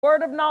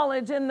word of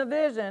knowledge in the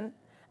vision,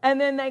 and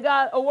then they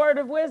got a word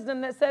of wisdom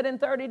that said in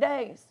 30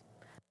 days.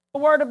 The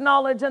word of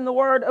knowledge and the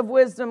word of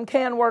wisdom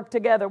can work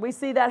together. We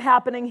see that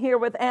happening here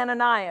with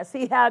Ananias.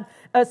 He had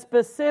a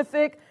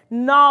specific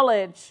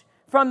knowledge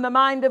from the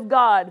mind of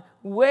God,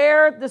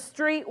 where the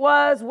street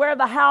was, where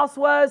the house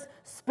was,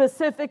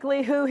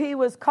 specifically who he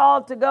was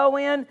called to go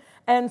in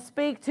and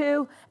speak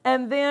to.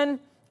 And then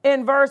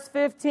in verse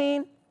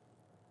 15,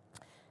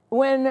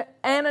 when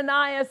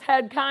Ananias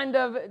had kind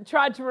of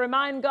tried to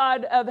remind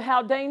God of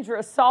how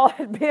dangerous Saul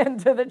had been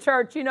to the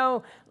church,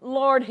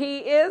 Lord, he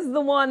is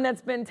the one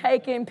that's been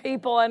taking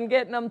people and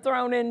getting them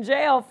thrown in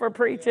jail for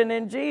preaching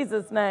in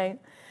Jesus' name.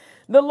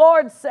 The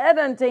Lord said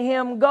unto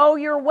him, go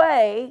your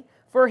way,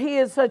 for he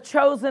is a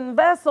chosen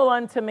vessel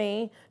unto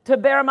me to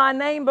bear my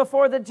name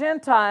before the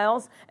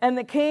Gentiles and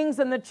the kings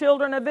and the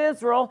children of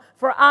Israel,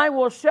 for I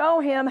will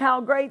show him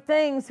how great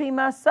things he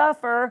must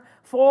suffer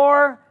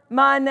for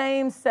my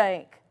name's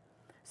sake.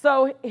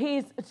 So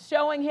he's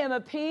showing him a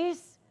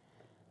piece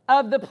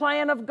of the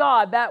plan of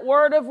God, that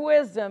word of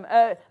wisdom,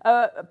 a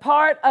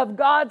part of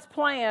God's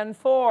plan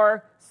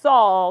for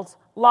Saul's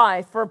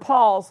life, for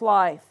Paul's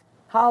life.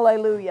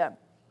 Hallelujah.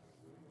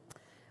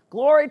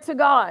 Glory to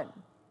God.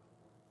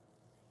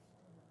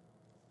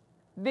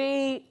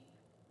 The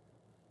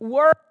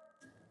word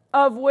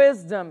of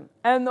wisdom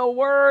and the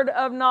word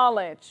of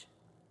knowledge.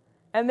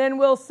 And then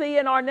we'll see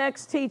in our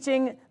next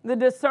teaching the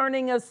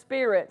discerning of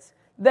spirits.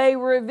 They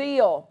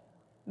reveal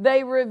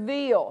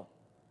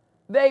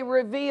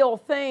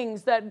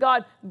things that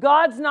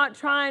God's not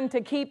trying to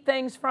keep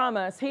things from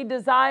us. He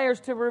desires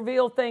to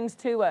reveal things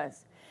to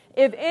us.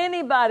 If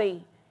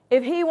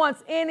he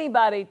wants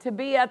anybody to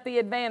be at the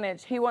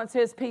advantage, he wants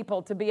his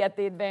people to be at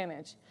the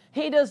advantage.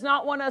 He does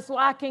not want us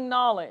lacking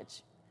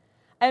knowledge.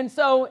 And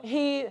so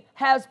he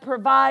has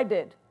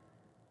provided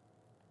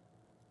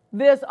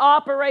this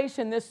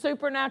operation, this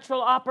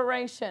supernatural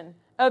operation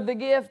of the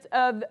gift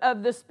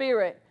of the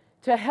Spirit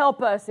to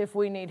help us if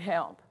we need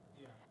help,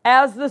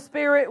 as the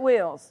Spirit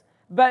wills.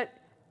 But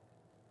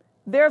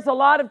there's a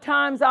lot of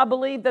times I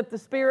believe that the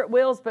Spirit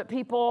wills, but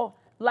people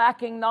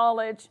lacking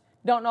knowledge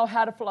don't know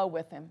how to flow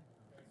with Him,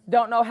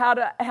 don't know how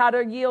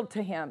to yield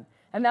to Him.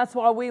 And that's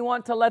why we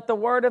want to let the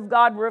Word of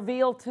God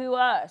reveal to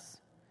us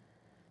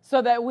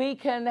so that we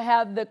can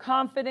have the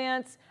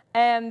confidence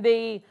and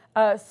the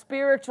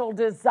spiritual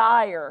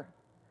desire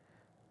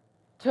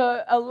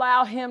to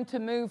allow Him to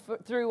move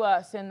through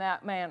us in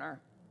that manner.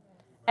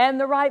 And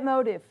the right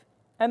motive.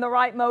 And the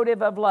right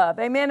motive of love.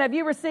 Amen. Have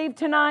you received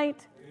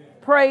tonight? Amen.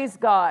 Praise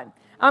God.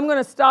 I'm going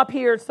to stop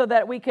here so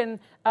that we can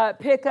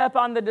pick up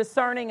on the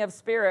discerning of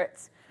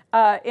spirits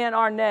in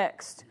our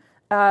next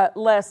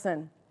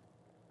lesson.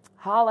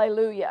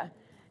 Hallelujah.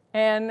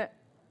 And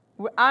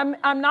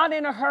I'm not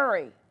in a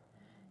hurry.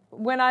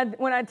 When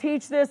I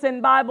teach this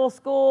in Bible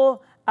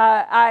school,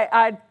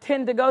 I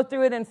tend to go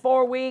through it in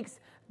 4 weeks.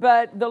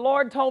 But the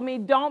Lord told me,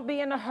 don't be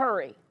in a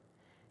hurry.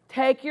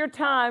 Take your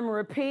time,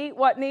 repeat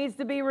what needs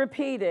to be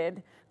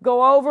repeated,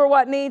 go over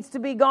what needs to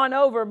be gone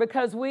over,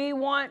 because we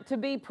want to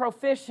be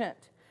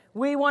proficient.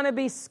 We want to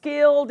be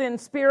skilled in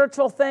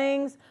spiritual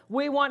things.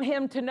 We want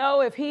Him to know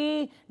if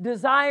He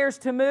desires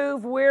to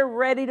move, we're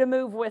ready to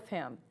move with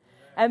Him.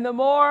 And the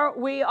more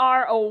we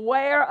are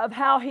aware of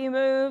how He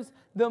moves,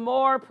 the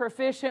more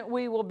proficient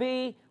we will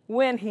be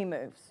when He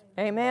moves.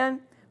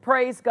 Amen?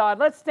 Praise God.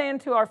 Let's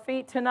stand to our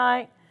feet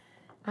tonight.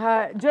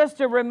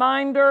 Just a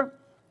reminder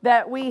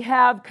that we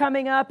have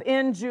coming up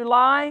in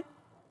July,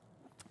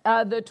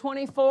 the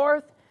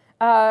 24th,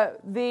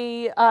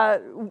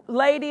 the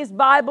ladies'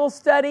 Bible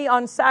study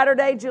on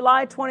Saturday,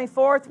 July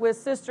 24th with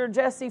Sister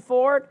Jessie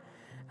Ford.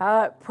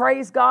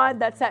 Praise God,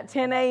 that's at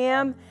 10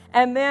 a.m.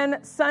 And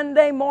then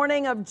Sunday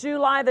morning of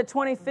July the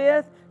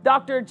 25th,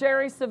 Dr.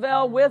 Jerry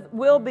Savelle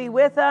will be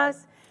with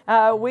us.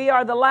 We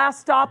are the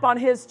last stop on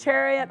his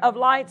Chariot of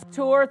Lights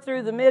tour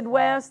through the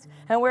Midwest,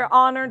 and we're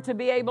honored to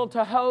be able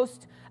to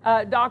host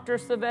Dr.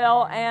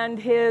 Savelle and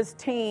his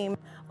team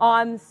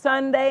on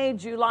Sunday,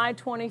 July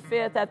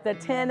 25th at the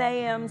 10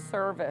 a.m.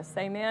 service.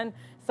 Amen.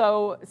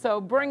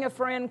 So bring a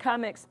friend,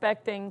 come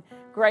expecting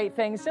great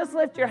things. Just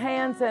lift your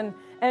hands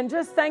and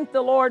just thank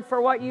the Lord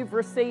for what you've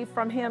received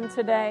from Him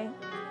today.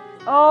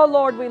 Oh,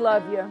 Lord, we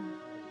love you.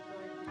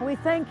 We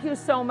thank you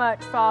so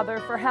much, Father,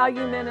 for how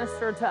you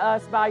minister to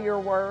us by your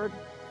word.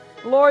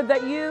 Lord,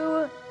 that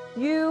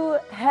you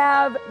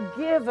have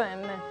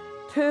given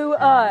to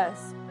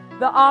us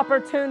the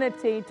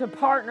opportunity to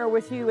partner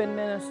with you in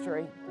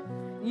ministry.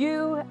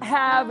 You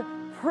have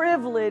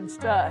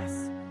privileged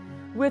us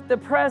with the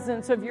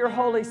presence of your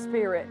Holy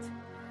Spirit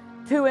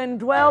to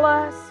indwell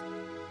us,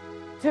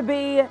 to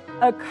be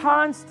a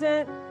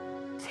constant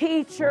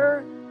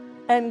teacher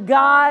and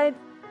guide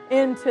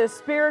into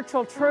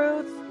spiritual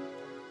truth,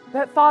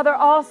 but Father,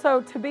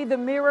 also to be the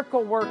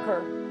miracle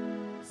worker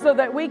so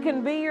that we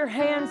can be your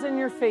hands and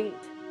your feet.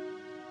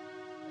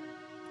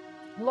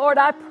 Lord,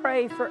 I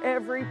pray for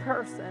every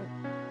person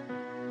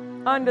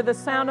under the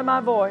sound of my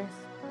voice,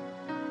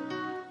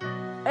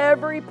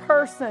 every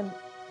person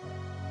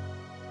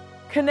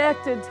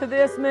connected to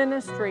this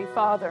ministry,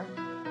 Father,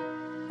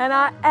 And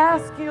I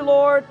ask you,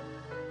 Lord,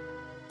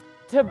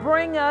 to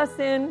bring us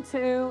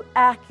into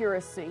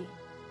accuracy,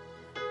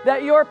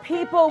 that your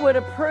people would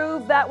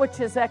approve that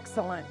which is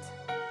excellent.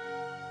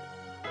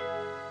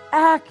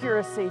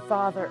 Accuracy,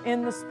 Father,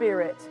 in the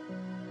Spirit.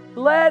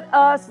 Let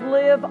us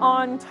live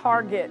on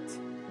target.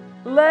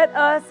 Let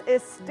us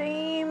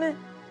esteem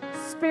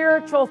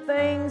spiritual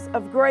things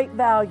of great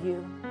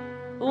value.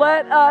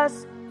 Let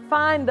us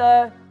find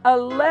a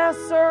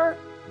lesser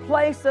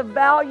place of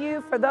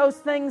value for those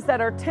things that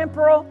are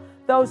temporal,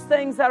 those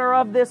things that are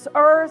of this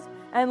earth,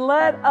 and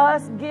let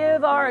us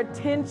give our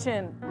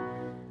attention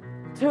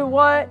to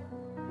what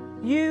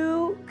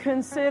you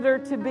consider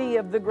to be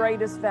of the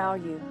greatest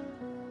value.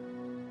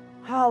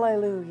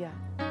 Hallelujah.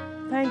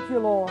 Thank you,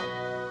 Lord.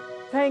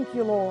 Thank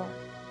you, Lord.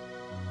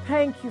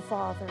 Thank you,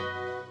 Father.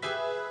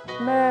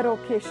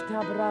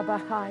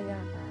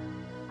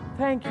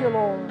 Thank you,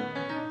 Lord.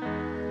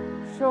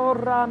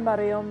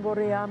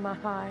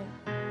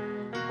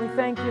 We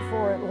thank you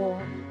for it,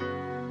 Lord.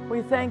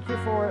 We thank you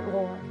for it,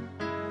 Lord.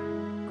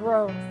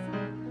 Growth.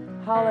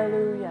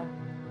 Hallelujah.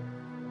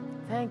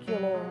 Thank you,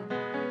 Lord.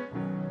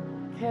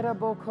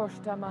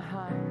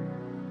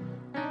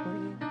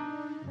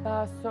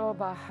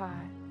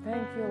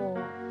 Thank you,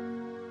 Lord.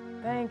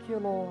 Thank you,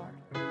 Lord.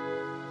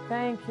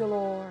 Thank you,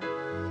 Lord.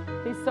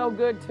 He's so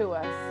good to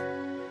us.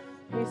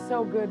 He's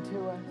so good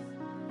to us.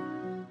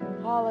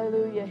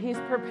 Hallelujah. He's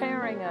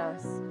preparing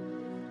us.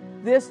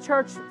 This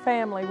church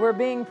family, we're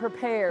being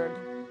prepared.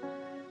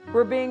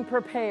 We're being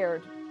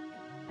prepared.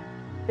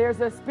 There's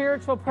a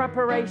spiritual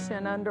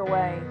preparation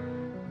underway.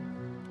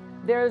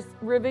 There's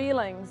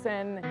revealings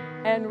and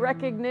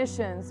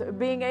recognitions,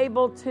 being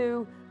able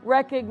to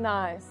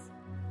recognize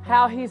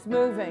how He's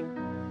moving.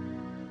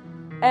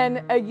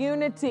 And a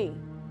unity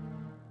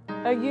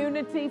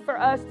for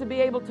us to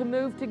be able to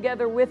move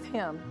together with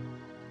Him.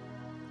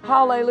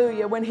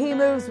 Hallelujah. When He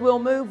moves, we'll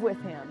move with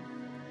Him.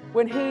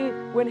 When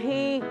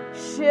He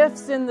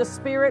shifts in the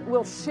Spirit,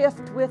 we'll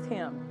shift with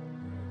Him.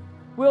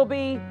 We'll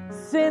be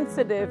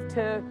sensitive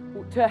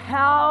to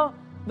how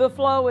the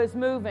flow is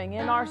moving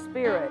in our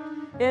spirit,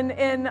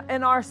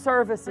 in our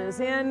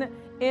services, in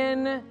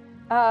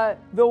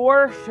the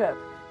worship,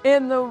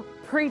 in the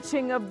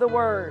preaching of the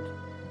Word,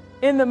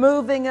 in the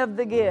moving of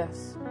the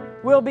gifts.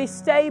 We'll be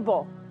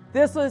stable.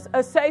 This is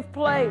a safe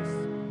place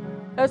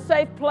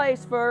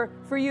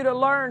for you to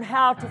learn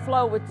how to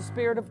flow with the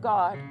Spirit of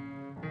God.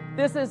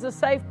 This is a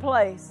safe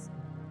place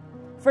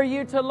for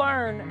you to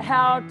learn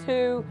how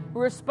to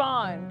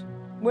respond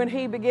when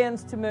He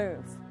begins to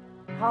move.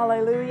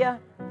 Hallelujah.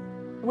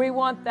 We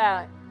want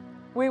that.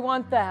 We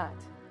want that.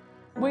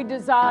 We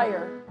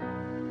desire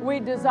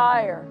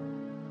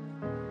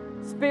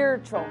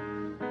spiritual.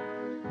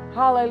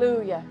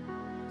 Hallelujah.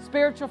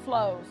 Spiritual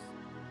flows.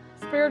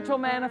 Spiritual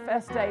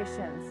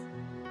manifestations.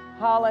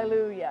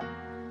 Hallelujah.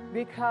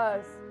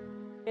 Because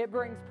it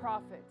brings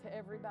profit to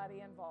everybody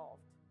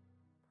involved.